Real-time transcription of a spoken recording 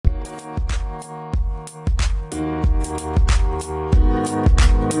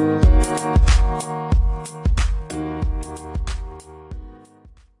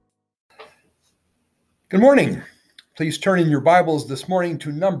Good morning. Please turn in your Bibles this morning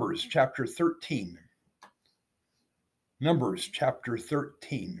to Numbers chapter 13. Numbers chapter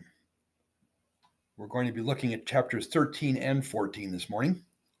 13. We're going to be looking at chapters 13 and 14 this morning.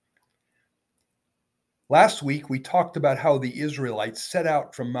 Last week, we talked about how the Israelites set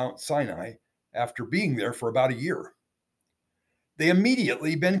out from Mount Sinai after being there for about a year. They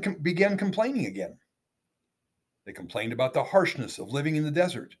immediately began complaining again. They complained about the harshness of living in the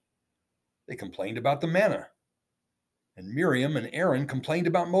desert. They complained about the manna. And Miriam and Aaron complained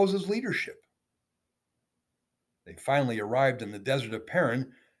about Moses' leadership. They finally arrived in the desert of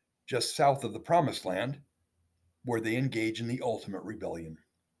Paran, just south of the Promised Land, where they engage in the ultimate rebellion.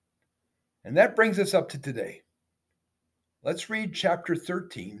 And that brings us up to today. Let's read chapter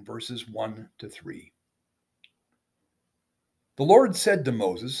 13, verses 1 to 3. The Lord said to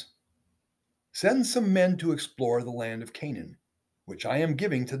Moses, "Send some men to explore the land of Canaan, which I am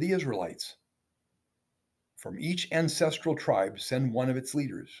giving to the Israelites. From each ancestral tribe, send one of its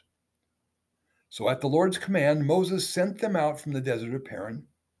leaders." So at the Lord's command, Moses sent them out from the desert of Paran.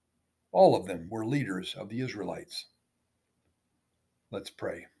 All of them were leaders of the Israelites. Let's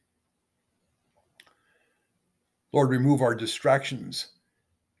pray. Lord, remove our distractions,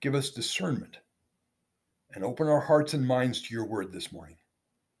 give us discernment, and open our hearts and minds to your word this morning.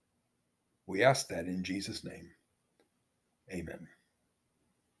 We ask that in Jesus' name. Amen.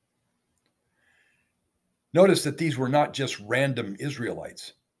 Notice that these were not just random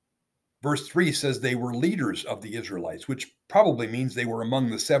Israelites. Verse 3 says they were leaders of the Israelites, which probably means they were among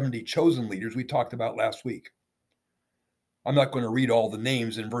the 70 chosen leaders we talked about last week. I'm not going to read all the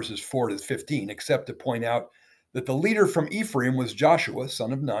names in verses 4 to 15, except to point out that the leader from Ephraim was Joshua,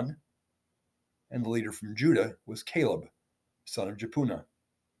 son of Nun, and the leader from Judah was Caleb, son of Jephunneh.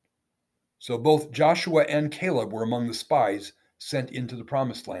 So both Joshua and Caleb were among the spies sent into the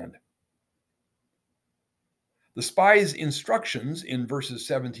Promised Land. The spies' instructions in verses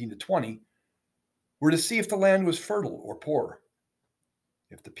 17 to 20 were to see if the land was fertile or poor,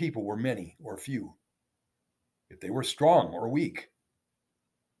 if the people were many or few, if they were strong or weak,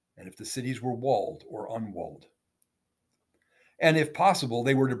 and if the cities were walled or unwalled. And if possible,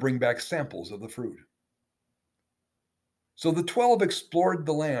 they were to bring back samples of the fruit. So the 12 explored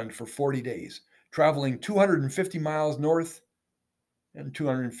the land for 40 days, traveling 250 miles north and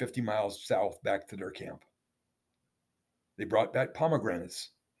 250 miles south back to their camp. They brought back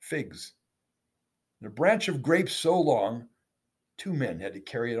pomegranates, figs, and a branch of grapes so long, 2 men had to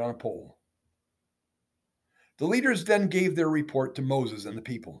carry it on a pole. The leaders then gave their report to Moses and the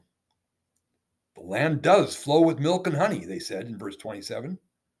people. "The land does flow with milk and honey," they said in verse 27.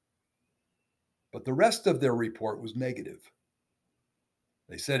 But the rest of their report was negative.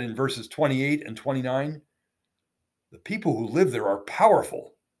 They said in verses 28 and 29, "The people who live there are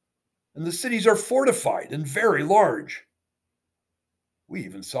powerful, and the cities are fortified and very large. We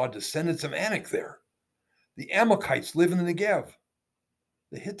even saw descendants of Anak there. The Amalekites live in the Negev.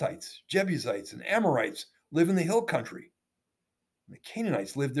 The Hittites, Jebusites, and Amorites live in the hill country. And the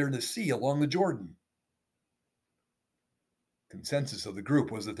Canaanites live there in the sea along the Jordan." Consensus of the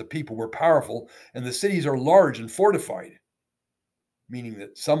group was that the people were powerful and the cities are large and fortified, meaning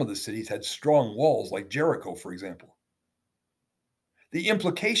that some of the cities had strong walls, like Jericho, for example. The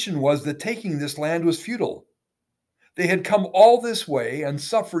implication was that taking this land was futile. They had come all this way and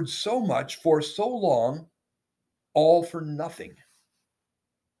suffered so much for so long, all for nothing.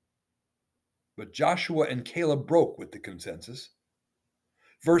 But Joshua and Caleb broke with the consensus.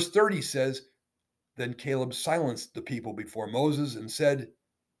 Verse 30 says, "Then Caleb silenced the people before Moses and said,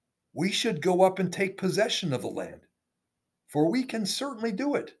 'We should go up and take possession of the land, for we can certainly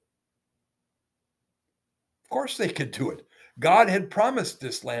do it.'" Of course they could do it. God had promised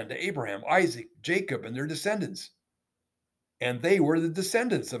this land to Abraham, Isaac, Jacob, and their descendants. And they were the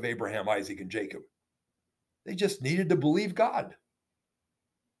descendants of Abraham, Isaac, and Jacob. They just needed to believe God.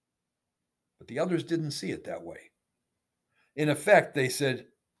 But the others didn't see it that way. In effect, they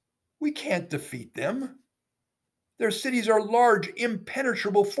said, "We can't defeat them. Their cities are large,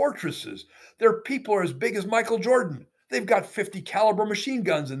 impenetrable fortresses. Their people are as big as Michael Jordan. They've got 50 caliber machine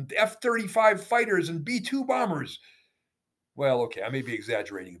guns and F-35 fighters and B-2 bombers." Well, okay, I may be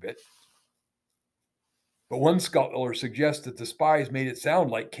exaggerating a bit. But one scholar suggests that the spies made it sound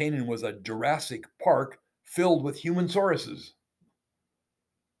like Canaan was a Jurassic Park filled with human sauruses.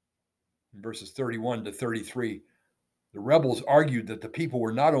 In verses 31 to 33, the rebels argued that the people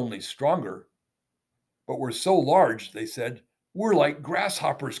were not only stronger, but were so large, they said, "We're like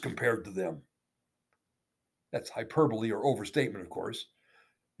grasshoppers compared to them." That's hyperbole or overstatement, of course.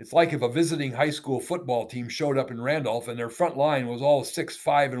 It's like if a visiting high school football team showed up in Randolph and their front line was all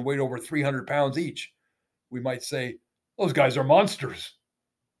 6'5" and weighed over 300 pounds each. we might say, those guys are monsters.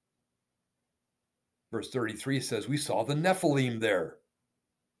 Verse 33 says, we saw the Nephilim there.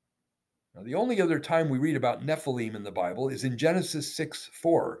 Now, the only other time we read about Nephilim in the Bible is in Genesis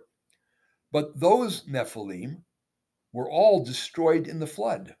 6:4. But those Nephilim were all destroyed in the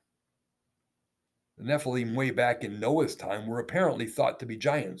flood. The Nephilim way back in Noah's time were apparently thought to be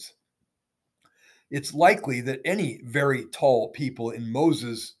giants. It's likely that any very tall people in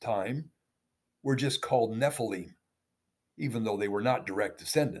Moses' time were just called Nephilim, even though they were not direct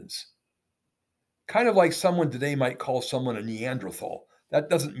descendants. Kind of like someone today might call someone a Neanderthal. That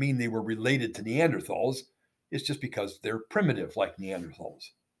doesn't mean they were related to Neanderthals. It's just because they're primitive like Neanderthals.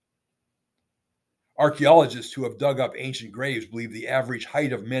 Archaeologists who have dug up ancient graves believe the average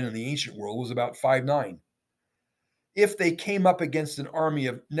height of men in the ancient world was about 5'9". If they came up against an army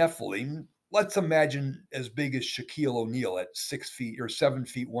of Nephilim, let's imagine as big as Shaquille O'Neal at 6 feet or 7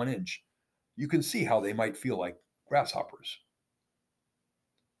 feet 1 inch, you can see how they might feel like grasshoppers.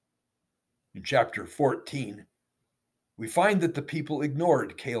 In chapter 14, we find that the people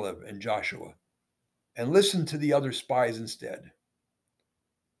ignored Caleb and Joshua and listened to the other spies instead.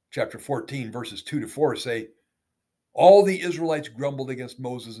 Chapter 14, verses 2-4 say, all the Israelites grumbled against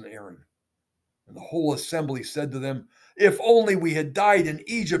Moses and Aaron, and the whole assembly said to them, if only we had died in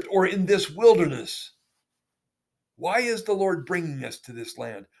Egypt or in this wilderness. Why is the Lord bringing us to this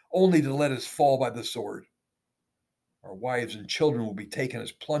land, only to let us fall by the sword? Our wives and children will be taken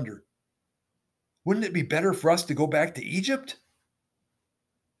as plunder. Wouldn't it be better for us to go back to Egypt?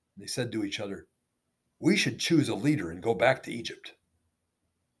 They said to each other, we should choose a leader and go back to Egypt.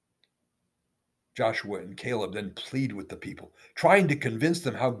 Joshua and Caleb then plead with the people, trying to convince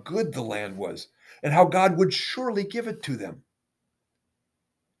them how good the land was and how God would surely give it to them.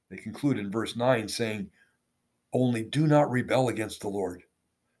 They conclude in verse 9 saying, only do not rebel against the Lord.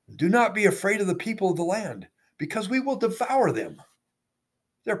 Do not be afraid of the people of the land, because we will devour them.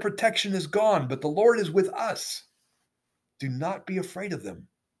 Their protection is gone, but the Lord is with us. Do not be afraid of them.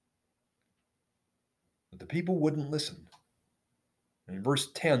 But the people wouldn't listen. In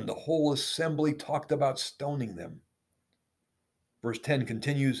verse 10, the whole assembly talked about stoning them. Verse 10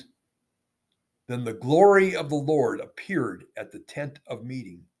 continues, then the glory of the Lord appeared at the tent of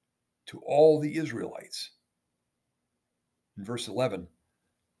meeting to all the Israelites. In verse 11,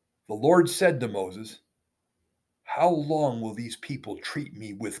 the Lord said to Moses, how long will these people treat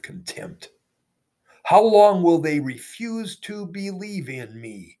me with contempt? How long will they refuse to believe in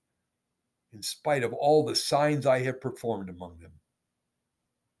me, in spite of all the signs I have performed among them?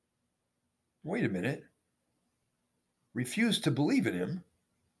 Wait a minute. Refused to believe in him?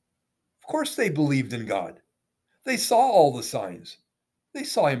 Of course they believed in God. They saw all the signs. They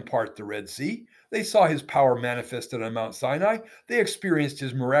saw him part the Red Sea. They saw his power manifested on Mount Sinai. They experienced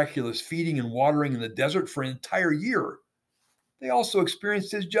his miraculous feeding and watering in the desert for an entire year. They also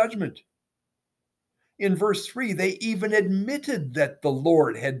experienced his judgment. In verse 3, they even admitted that the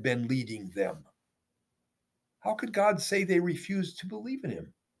Lord had been leading them. How could God say they refused to believe in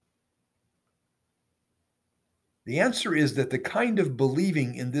him? The answer is that the kind of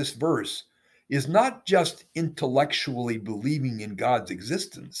believing in this verse is not just intellectually believing in God's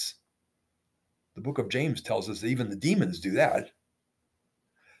existence. The book of James tells us that even the demons do that.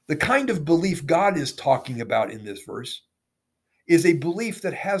 The kind of belief God is talking about in this verse is a belief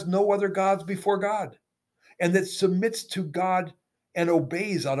that has no other gods before God and that submits to God and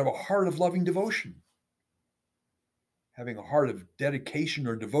obeys out of a heart of loving devotion. Having a heart of dedication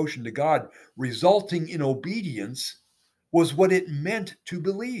or devotion to God resulting in obedience was what it meant to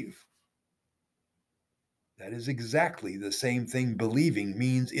believe. That is exactly the same thing believing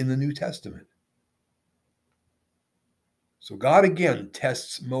means in the New Testament. So God again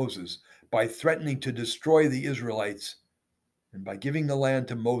tests Moses by threatening to destroy the Israelites and by giving the land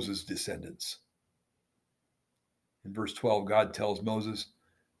to Moses' descendants. In verse 12, God tells Moses,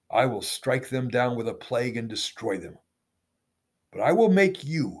 I will strike them down with a plague and destroy them. But I will make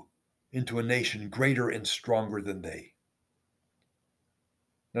you into a nation greater and stronger than they.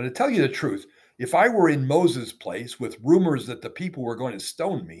 Now, to tell you the truth, if I were in Moses' place with rumors that the people were going to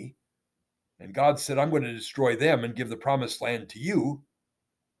stone me, and God said, I'm going to destroy them and give the promised land to you,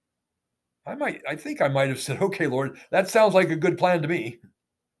 I think I might have said, okay, Lord, that sounds like a good plan to me.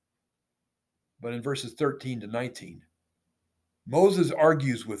 But in verses 13-19, Moses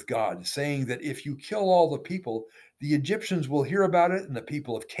argues with God, saying that if you kill all the people, the Egyptians will hear about it, and the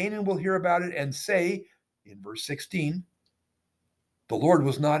people of Canaan will hear about it, and say, in verse 16, the Lord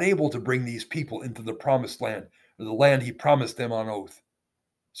was not able to bring these people into the promised land, or the land he promised them on oath.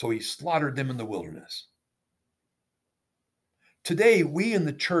 So he slaughtered them in the wilderness. Today, we in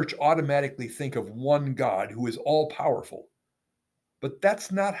the church automatically think of one God who is all powerful, but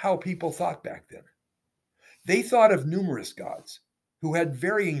that's not how people thought back then. They thought of numerous gods who had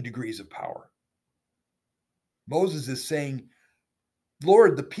varying degrees of power. Moses is saying,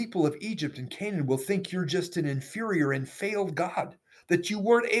 Lord, the people of Egypt and Canaan will think you're just an inferior and failed God, that you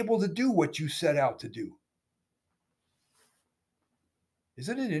weren't able to do what you set out to do.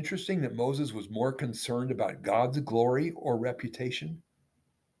 Isn't it interesting that Moses was more concerned about God's glory or reputation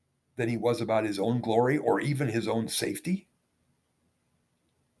than he was about his own glory or even his own safety?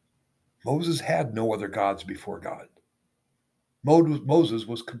 Moses had no other gods before God. Moses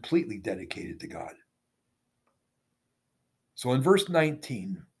was completely dedicated to God. So in verse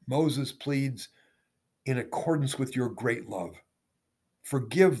 19, Moses pleads, in accordance with your great love,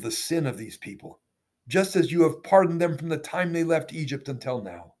 forgive the sin of these people, just as you have pardoned them from the time they left Egypt until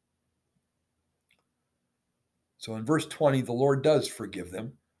now. So in verse 20, the Lord does forgive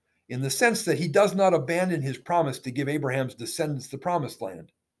them in the sense that he does not abandon his promise to give Abraham's descendants the promised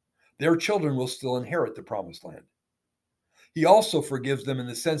land. Their children will still inherit the promised land. He also forgives them in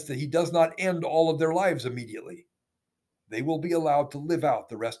the sense that he does not end all of their lives immediately. They will be allowed to live out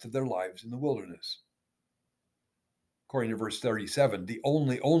the rest of their lives in the wilderness. According to verse 37,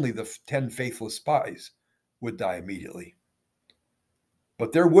 only the 10 faithless spies would die immediately.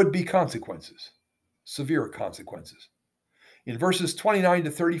 But there would be consequences, severe consequences. In verses 29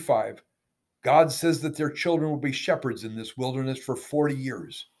 to 35, God says that their children will be shepherds in this wilderness for 40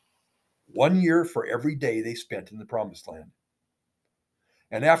 years, 1 year for every day they spent in the promised land.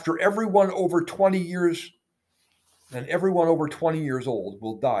 And after everyone over 20 years old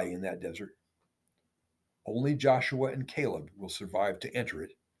will die in that desert. Only Joshua and Caleb will survive to enter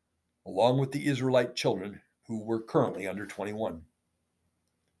it, along with the Israelite children who were currently under 21.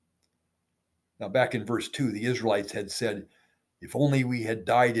 Now, back in verse 2, the Israelites had said, if only we had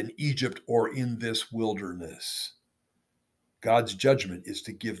died in Egypt or in this wilderness. God's judgment is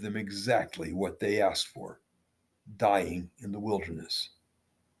to give them exactly what they asked for, dying in the wilderness.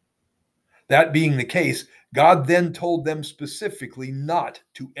 That being the case, God then told them specifically not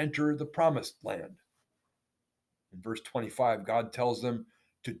to enter the promised land. In verse 25, God tells them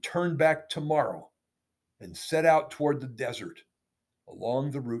to turn back tomorrow and set out toward the desert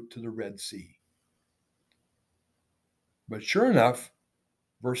along the route to the Red Sea. But sure enough,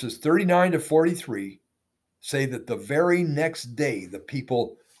 verses 39 to 43 say that the very next day the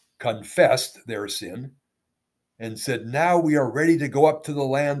people confessed their sin and said, now we are ready to go up to the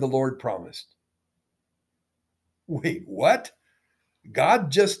land the Lord promised. Wait, what?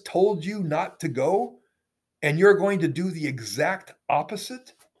 God just told you not to go, and you're going to do the exact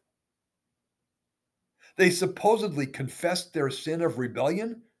opposite? They supposedly confessed their sin of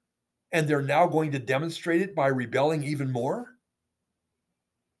rebellion, and they're now going to demonstrate it by rebelling even more?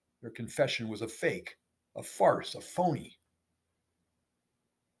 Their confession was a fake, a farce, a phony.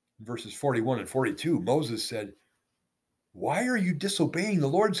 In verses 41 and 42, Moses said, why are you disobeying the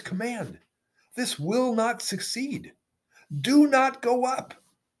Lord's command? This will not succeed. Do not go up,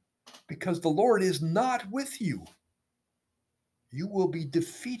 because the Lord is not with you. You will be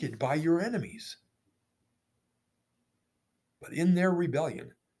defeated by your enemies. But in their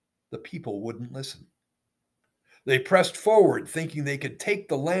rebellion, the people wouldn't listen. They pressed forward, thinking they could take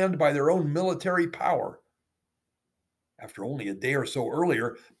the land by their own military power. After only a day or so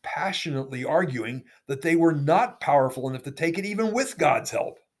earlier, passionately arguing that they were not powerful enough to take it even with God's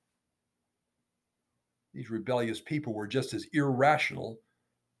help. These rebellious people were just as irrational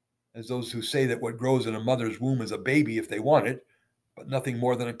as those who say that what grows in a mother's womb is a baby if they want it, but nothing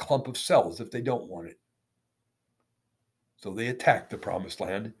more than a clump of cells if they don't want it. So they attacked the promised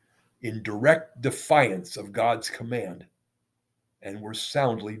land in direct defiance of God's command and were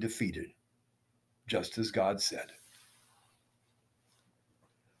soundly defeated, just as God said.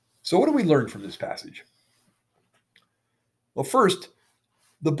 So what do we learn from this passage? Well, first,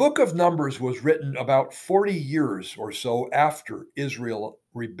 the book of Numbers was written about 40 years or so after Israel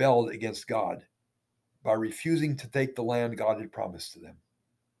rebelled against God by refusing to take the land God had promised to them.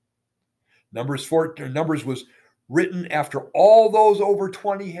 Numbers was written after all those over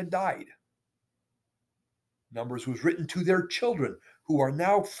 20 had died. Numbers was written to their children who are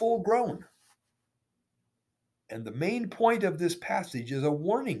now full grown. And the main point of this passage is a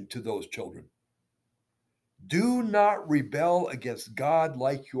warning to those children. Do not rebel against God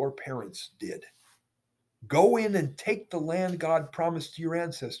like your parents did. Go in and take the land God promised to your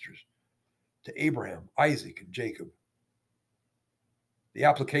ancestors, to Abraham, Isaac, and Jacob. The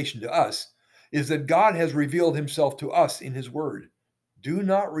application to us is that God has revealed himself to us in his word. Do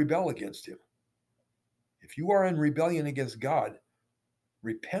not rebel against him. If you are in rebellion against God,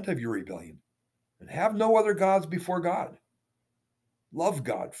 repent of your rebellion and have no other gods before God. Love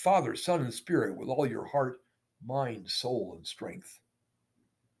God, Father, Son, and Spirit with all your heart, mind, soul, and strength.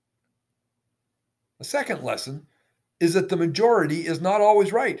 The second lesson is that the majority is not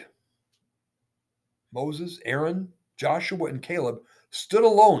always right. Moses, Aaron, Joshua, and Caleb stood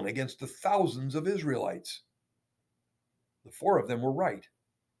alone against the thousands of Israelites. The 4 of them were right,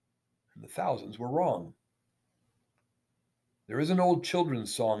 and the thousands were wrong. There is an old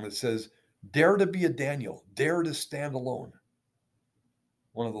children's song that says, "Dare to be a Daniel, dare to stand alone."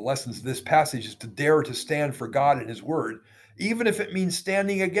 One of the lessons of this passage is to dare to stand for God and His Word, even if it means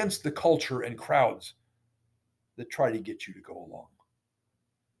standing against the culture and crowds that try to get you to go along.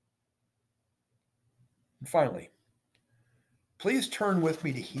 And finally, please turn with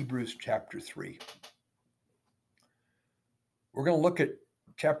me to Hebrews chapter 3. We're going to look at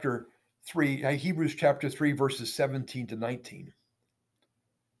Hebrews chapter 3, verses 17 to 19.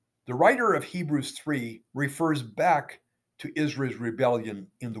 The writer of Hebrews 3 refers back to Israel's rebellion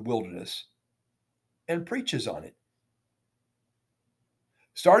in the wilderness and preaches on it.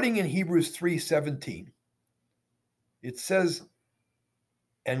 Starting in Hebrews 3:17, it says,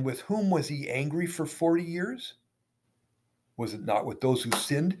 "And with whom was he angry for 40 years? Was it not with those who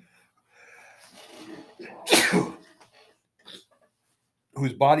sinned,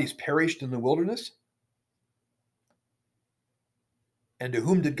 whose bodies perished in the wilderness? And to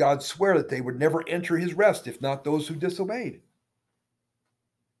whom did God swear that they would never enter his rest, if not those who disobeyed?"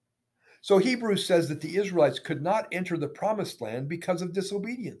 So Hebrews says that the Israelites could not enter the promised land because of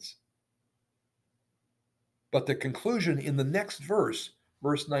disobedience. But the conclusion in the next verse,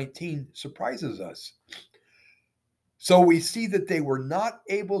 verse 19, surprises us. "So we see that they were not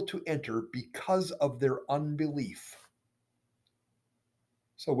able to enter because of their unbelief."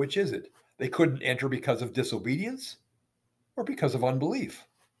 So which is it? They couldn't enter because of disobedience or because of unbelief?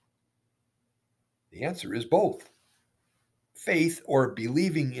 The answer is both. Faith, or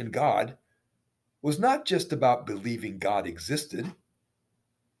believing in God, was not just about believing God existed.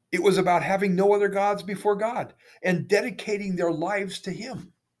 It was about having no other gods before God and dedicating their lives to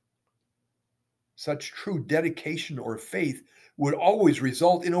Him. Such true dedication or faith would always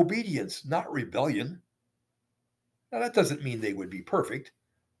result in obedience, not rebellion. Now, that doesn't mean they would be perfect.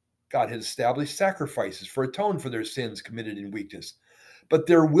 God had established sacrifices for atone for their sins committed in weakness. But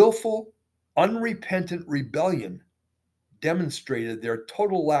their willful, unrepentant rebellion demonstrated their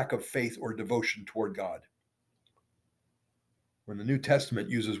total lack of faith or devotion toward God. When the New Testament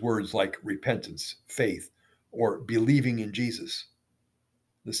uses words like repentance, faith, or believing in Jesus,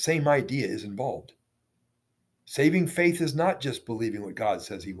 the same idea is involved. Saving faith is not just believing what God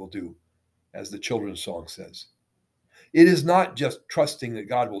says He will do, as the children's song says. It is not just trusting that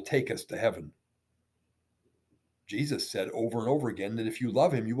God will take us to heaven. Jesus said over and over again that if you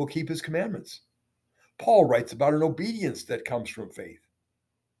love Him, you will keep His commandments. Paul writes about an obedience that comes from faith.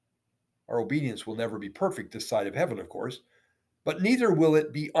 Our obedience will never be perfect this side of heaven, of course, but neither will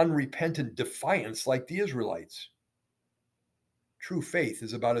it be unrepentant defiance like the Israelites. True faith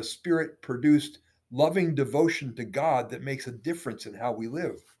is about a Spirit-produced, loving devotion to God that makes a difference in how we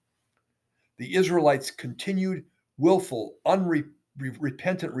live. The Israelites' continued, willful,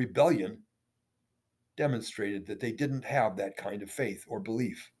 unrepentant rebellion demonstrated that they didn't have that kind of faith or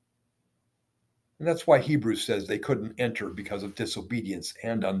belief. And that's why Hebrews says they couldn't enter because of disobedience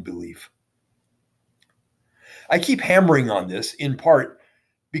and unbelief. I keep hammering on this in part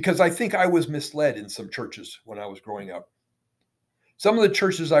because I think I was misled in some churches when I was growing up. Some of the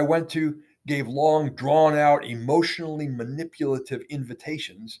churches I went to gave long, drawn-out, emotionally manipulative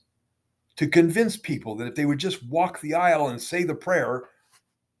invitations to convince people that if they would just walk the aisle and say the prayer,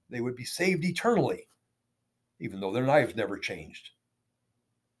 they would be saved eternally, even though their lives never changed.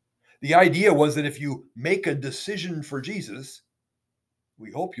 The idea was that if you make a decision for Jesus,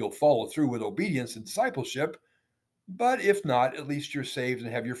 we hope you'll follow through with obedience and discipleship, but if not, at least you're saved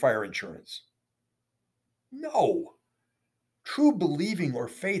and have your fire insurance. No. True believing or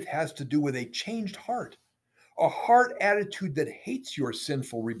faith has to do with a changed heart, a heart attitude that hates your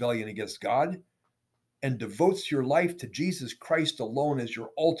sinful rebellion against God and devotes your life to Jesus Christ alone as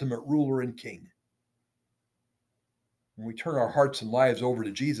your ultimate ruler and king. When we turn our hearts and lives over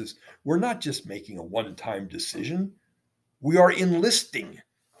to Jesus, we're not just making a one-time decision. We are enlisting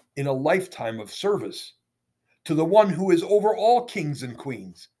in a lifetime of service to the one who is over all kings and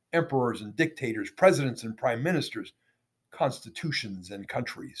queens, emperors and dictators, presidents and prime ministers, constitutions and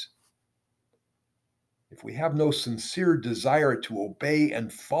countries. If we have no sincere desire to obey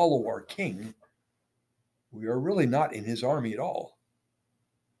and follow our king, we are really not in his army at all.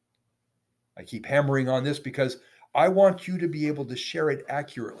 I keep hammering on this because I want you to be able to share it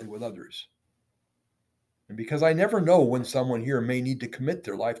accurately with others. And because I never know when someone here may need to commit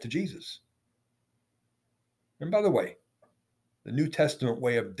their life to Jesus. And by the way, the New Testament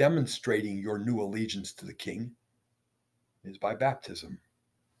way of demonstrating your new allegiance to the King is by baptism.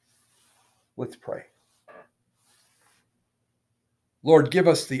 Let's pray. Lord, give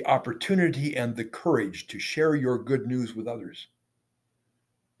us the opportunity and the courage to share your good news with others.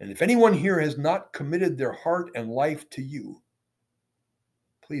 And if anyone here has not committed their heart and life to you,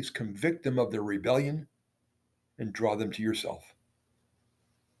 please convict them of their rebellion and draw them to yourself.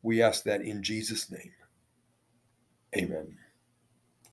 We ask that in Jesus' name. Amen.